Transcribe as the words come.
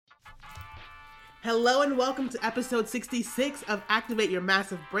Hello and welcome to episode 66 of Activate Your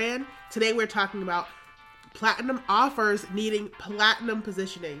Massive Brand. Today we're talking about platinum offers needing platinum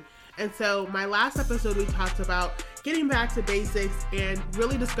positioning. And so my last episode we talked about getting back to basics and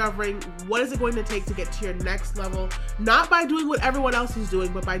really discovering what is it going to take to get to your next level, not by doing what everyone else is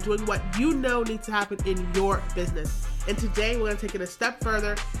doing, but by doing what you know needs to happen in your business. And today we're going to take it a step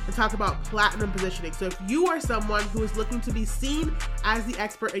further and talk about platinum positioning. So if you are someone who is looking to be seen as the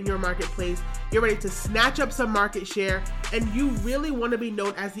expert in your marketplace, you're ready to snatch up some market share, and you really want to be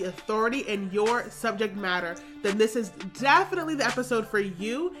known as the authority in your subject matter, then this is definitely the episode for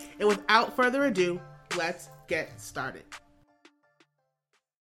you. And without further ado, let's get started.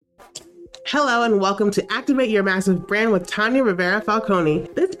 Hello and welcome to Activate Your Massive Brand with Tanya Rivera Falcone.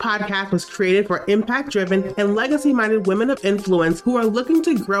 This podcast was created for impact-driven and legacy-minded women of influence who are looking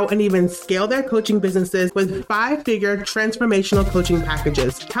to grow and even scale their coaching businesses with 5-figure transformational coaching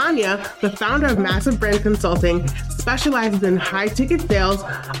packages. Tanya, the founder of Massive Brand Consulting, specializes in high-ticket sales,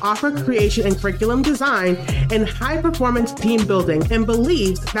 offer creation and curriculum design, and high-performance team building, and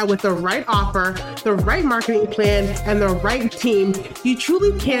believes that with the right offer, the right marketing plan, and the right team, you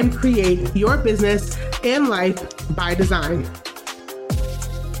truly can create your business and life by design.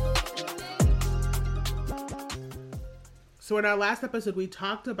 So in our last episode, we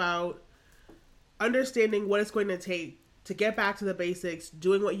talked about understanding what it's going to take to get back to the basics,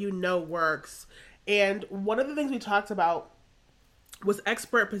 doing what you know works. And one of the things we talked about was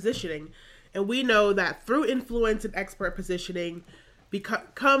expert positioning. And we know that through influence and expert positioning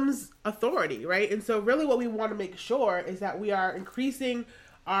comes authority, right? And so really what we want to make sure is that we are increasing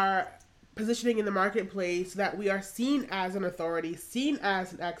our positioning in the marketplace, that we are seen as an authority, seen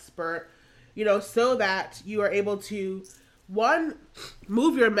as an expert, so that you are able to, one,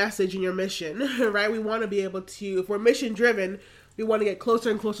 move your message and your mission, right? We want to be able to, if we're mission driven, we want to get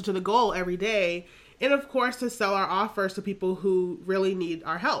closer and closer to the goal every day. And of course, to sell our offers to people who really need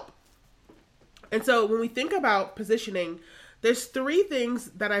our help. And so when we think about positioning, there's 3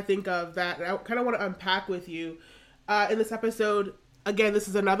 things that I think of that I kind of want to unpack with you in this episode. Again, this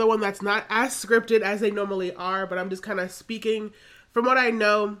is another one that's not as scripted as they normally are, but I'm just kind of speaking from what I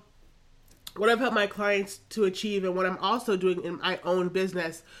know, what I've helped my clients to achieve, and what I'm also doing in my own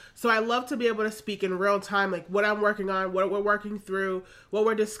business. So I love to be able to speak in real time, like what I'm working on, what we're working through, what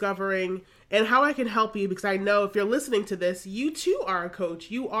we're discovering, and how I can help you, because I know if you're listening to this, you too are a coach.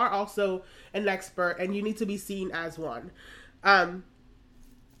 You are also an expert, and you need to be seen as one.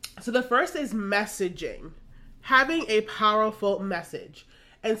 So the first is messaging. Having a powerful message.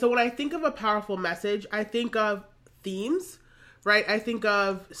 And so when I think of a powerful message, I think of themes, right? I think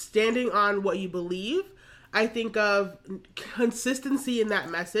of standing on what you believe. I think of consistency in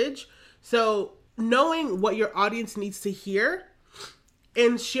that message. So knowing what your audience needs to hear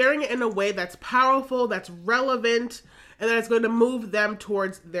and sharing it in a way that's powerful, that's relevant, and that it's going to move them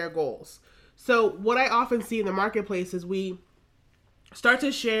towards their goals. So what I often see in the marketplace is we start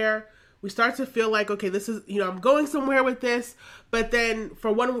to share. We start to feel like, okay, this is, I'm going somewhere with this, but then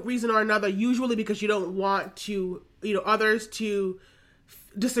for one reason or another, usually because you don't want to, others to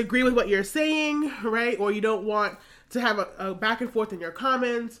disagree with what you're saying, right? Or you don't want to have a back and forth in your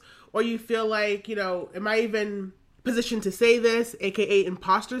comments, or you feel like, am I even positioned to say this, aka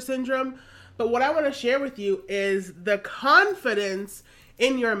imposter syndrome? But what I want to share with you is the confidence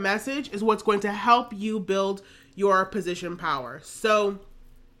in your message is what's going to help you build your position power. So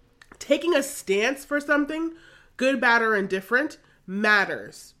taking a stance for something, good, bad, or indifferent,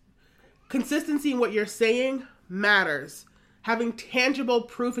 matters. Consistency in what you're saying matters. Having tangible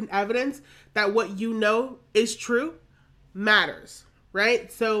proof and evidence that what you know is true matters,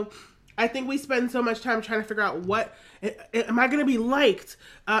 right? So I think we spend so much time trying to figure out am I going to be liked?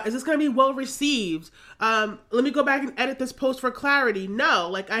 Is this going to be well received? Let me go back and edit this post for clarity. No,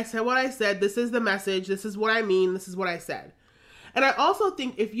 like I said what I said, this is the message, this is what I mean, this is what I said. And I also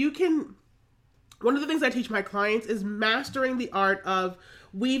think one of the things I teach my clients is mastering the art of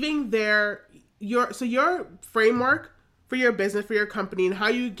weaving your framework for your business, for your company, and how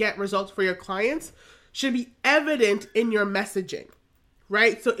you get results for your clients should be evident in your messaging,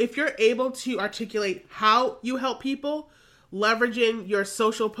 right? So if you're able to articulate how you help people, leveraging your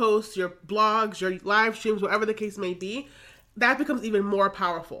social posts, your blogs, your live streams, whatever the case may be, that becomes even more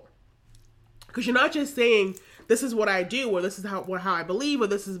powerful. Because you're not just saying, this is what I do, or this is how I believe, or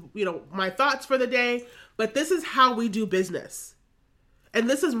this is, my thoughts for the day, but this is how we do business. And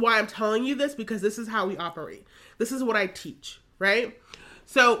this is why I'm telling you this, because this is how we operate. This is what I teach, right?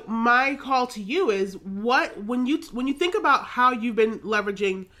 So my call to you is when you think about how you've been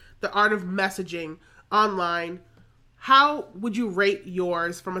leveraging the art of messaging online, how would you rate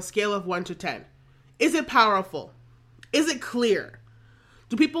yours from a scale of 1 to 10? Is it powerful? Is it clear?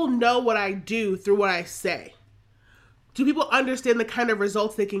 Do people know what I do through what I say? Do people understand the kind of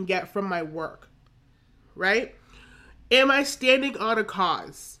results they can get from my work? Right? Am I standing on a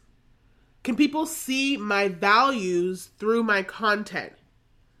cause? Can people see my values through my content?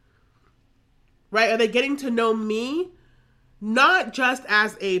 Right? Are they getting to know me, not just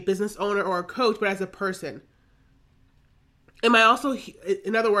as a business owner or a coach, but as a person? Am I also,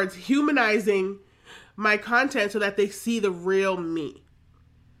 in other words, humanizing my content so that they see the real me?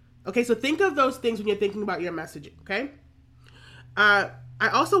 Okay, so think of those things when you're thinking about your messaging, okay? I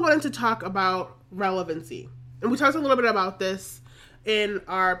also wanted to talk about relevancy. And we talked a little bit about this in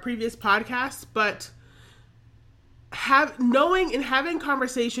our previous podcast, but knowing and having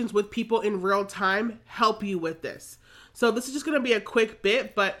conversations with people in real time help you with this. So this is just going to be a quick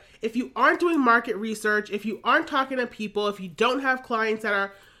bit, but if you aren't doing market research, if you aren't talking to people, if you don't have clients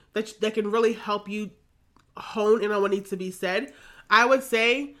that can really help you hone in on what needs to be said, I would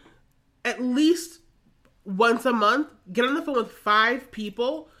say at least once a month, get on the phone with 5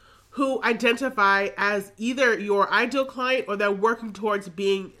 people who identify as either your ideal client or they're working towards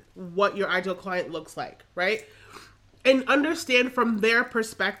being what your ideal client looks like, right? And understand from their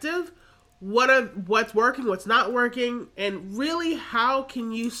perspective what's working, what's not working, and really how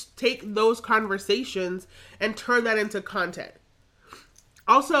can you take those conversations and turn that into content.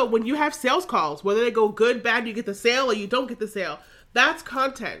 Also, when you have sales calls, whether they go good, bad, you get the sale or you don't get the sale, that's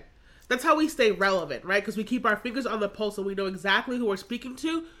content. That's how we stay relevant, right? Because we keep our fingers on the pulse and we know exactly who we're speaking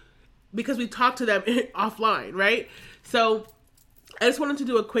to because we talk to them offline, right? So I just wanted to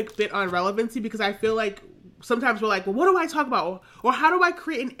do a quick bit on relevancy because I feel like sometimes we're like, well, what do I talk about? Or how do I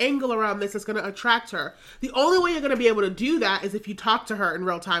create an angle around this that's going to attract her? The only way you're going to be able to do that is if you talk to her in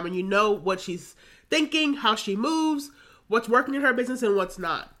real time and you know what she's thinking, how she moves, what's working in her business and what's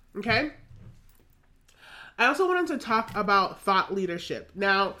not, okay? I also wanted to talk about thought leadership.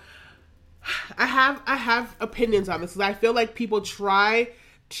 Now, I have opinions on this because I feel like people try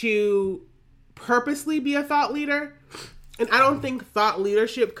to purposely be a thought leader, and I don't think thought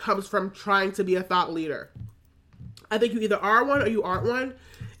leadership comes from trying to be a thought leader. I think you either are one or you aren't one.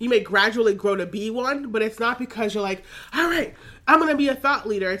 You may gradually grow to be one, but it's not because you're like, all right, I'm going to be a thought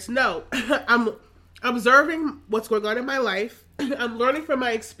leader. It's no, I'm observing what's going on in my life. I'm learning from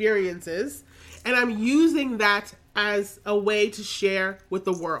my experiences, and I'm using that as a way to share with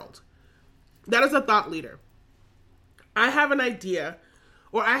the world. That is a thought leader. I have an idea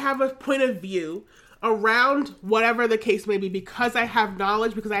or I have a point of view around whatever the case may be because I have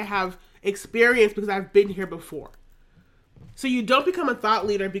knowledge, because I have experience, because I've been here before. So you don't become a thought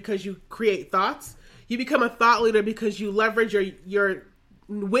leader because you create thoughts. You become a thought leader because you leverage your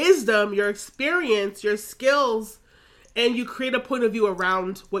wisdom, your experience, your skills, and you create a point of view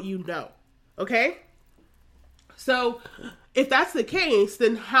around what you know. Okay? So if that's the case,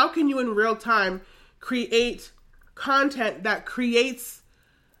 then how can you in real time create content that creates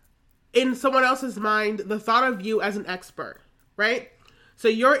in someone else's mind the thought of you as an expert, right? So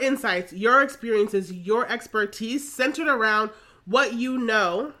your insights, your experiences, your expertise centered around what you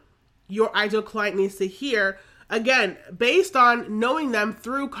know your ideal client needs to hear, again, based on knowing them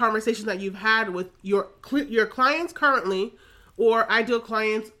through conversations that you've had with your clients currently or ideal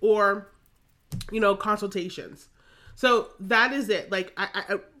clients or, consultations. So that is it. Like,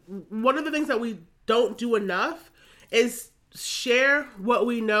 I one of the things that we don't do enough is share what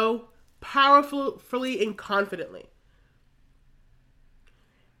we know powerfully and confidently.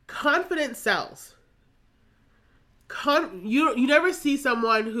 Confidence sells. You never see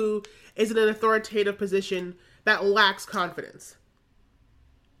someone who is in an authoritative position that lacks confidence.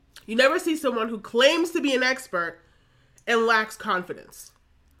 You never see someone who claims to be an expert and lacks confidence.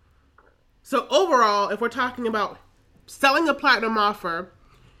 So overall, if we're talking about selling a platinum offer,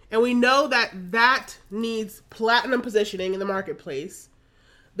 and we know that needs platinum positioning in the marketplace,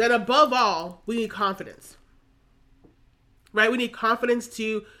 then above all, we need confidence. Right? We need confidence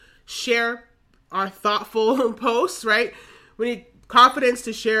to share our thoughtful posts, right? We need confidence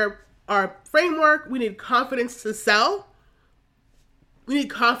to share our framework. We need confidence to sell. We need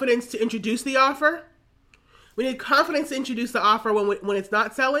confidence to introduce the offer. We need confidence to introduce the offer when it's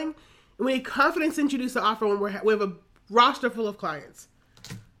not selling. And we need confidence to introduce the offer when we have a roster full of clients.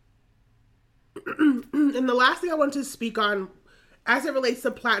 And the last thing I want to speak on as it relates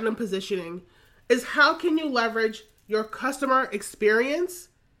to platinum positioning is how can you leverage your customer experience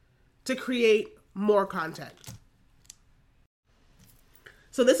to create more content.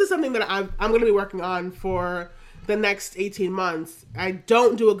 So this is something that I'm going to be working on for the next 18 months. I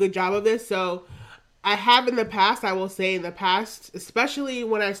don't do a good job of this. So I have in the past, I will say in the past, especially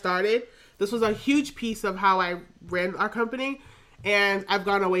when I started, This was a huge piece of how I ran our company, and I've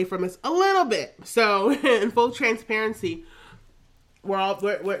gone away from this a little bit. So in full transparency, we're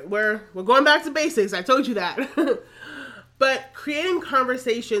going back to basics. I told you that. But creating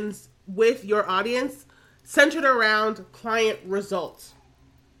conversations with your audience centered around client results.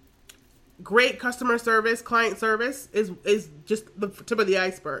 Great customer service, client service is just the tip of the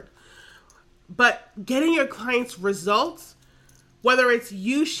iceberg. But getting your clients' results, whether it's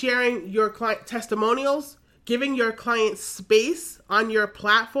you sharing your client testimonials, giving your clients space on your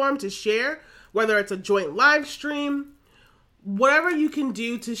platform to share, whether it's a joint live stream, whatever you can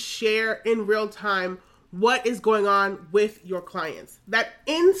do to share in real time what is going on with your clients. That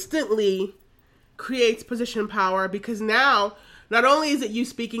instantly creates position power, because now not only is it you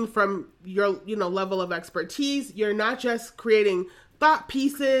speaking from your level of expertise, you're not just creating thought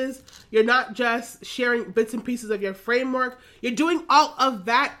pieces, you're not just sharing bits and pieces of your framework, you're doing all of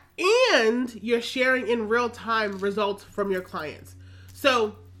that, and you're sharing in real time results from your clients.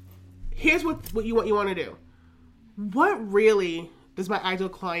 So here's what you want to do. What really does my ideal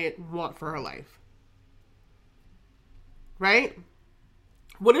client want for her life? Right?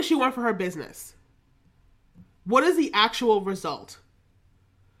 What does she want for her business? What is the actual result?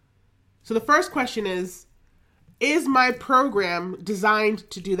 So the first question is my program designed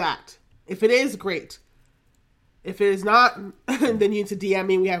to do that? If it is, great. If it is not, then you need to DM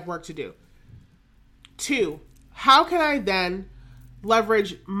me. We have work to do. 2, how can I then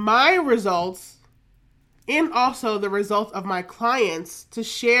leverage my results and also the results of my clients to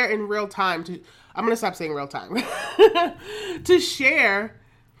share in real time? I'm going to stop saying real time. To share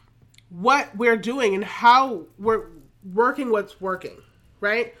what we're doing and how we're working what's working,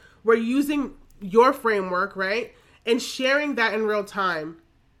 right? We're using your framework, right? And sharing that in real time.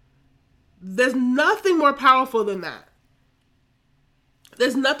 There's nothing more powerful than that.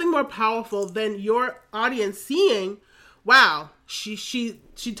 There's nothing more powerful than your audience seeing, wow, she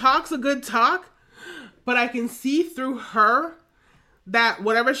talks a good talk, but I can see through her that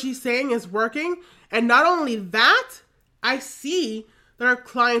whatever she's saying is working. And not only that, I see that our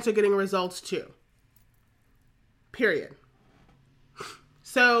clients are getting results too. Period.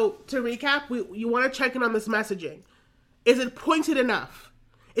 So to recap, you want to check in on this messaging. Is it pointed enough?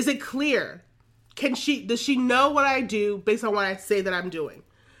 Is it clear? Does she know what I do based on what I say that I'm doing?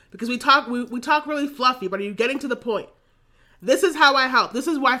 Because we talk really fluffy, but are you getting to the point? This is how I help. This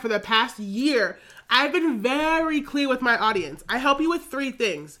is why for the past year, I've been very clear with my audience. I help you with 3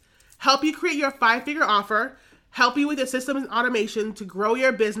 things. Help you create your 5-figure offer, help you with your systems and automation to grow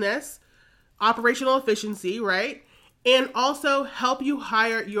your business, operational efficiency, right? And also help you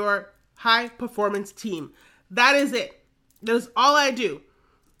hire your high performance team. That is it. That is all I do.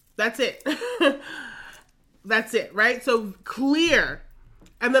 That's it. That's it, right? So clear.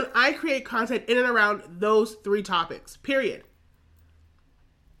 And then I create content in and around those 3 topics, period.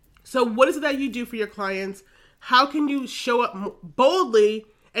 So what is it that you do for your clients? How can you show up boldly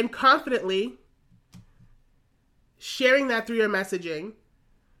and confidently, sharing that through your messaging,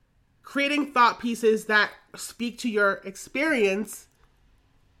 creating thought pieces that speak to your experience,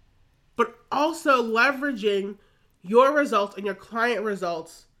 but also leveraging your results and your client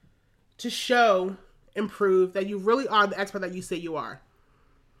results to show and prove that you really are the expert that you say you are.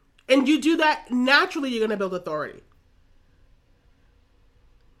 And you do that, naturally you're going to build authority.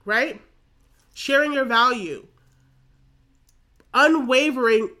 Right? Sharing your value.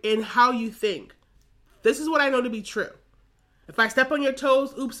 Unwavering in how you think. This is what I know to be true. If I step on your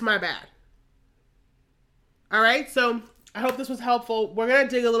toes, oops, my bad. All right, so I hope this was helpful. We're going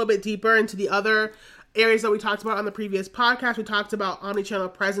to dig a little bit deeper into the other areas that we talked about on the previous podcast. We talked about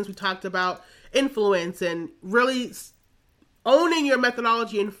omnichannel presence. We talked about influence and really owning your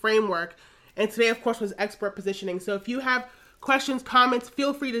methodology and framework. And today, of course, was expert positioning. So if you have questions, comments,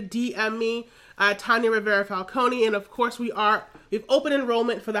 feel free to DM me, Tanya Rivera Falcone. And of course, we've open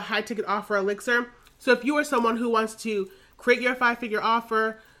enrollment for the high ticket offer Elixir. So if you are someone who wants to create your 5-figure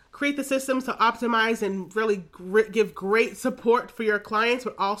offer, create the systems to optimize and really give great support for your clients,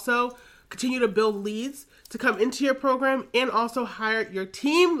 but also continue to build leads to come into your program and also hire your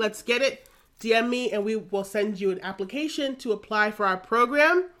team, let's get it. DM me and we will send you an application to apply for our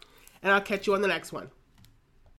program. And I'll catch you on the next one.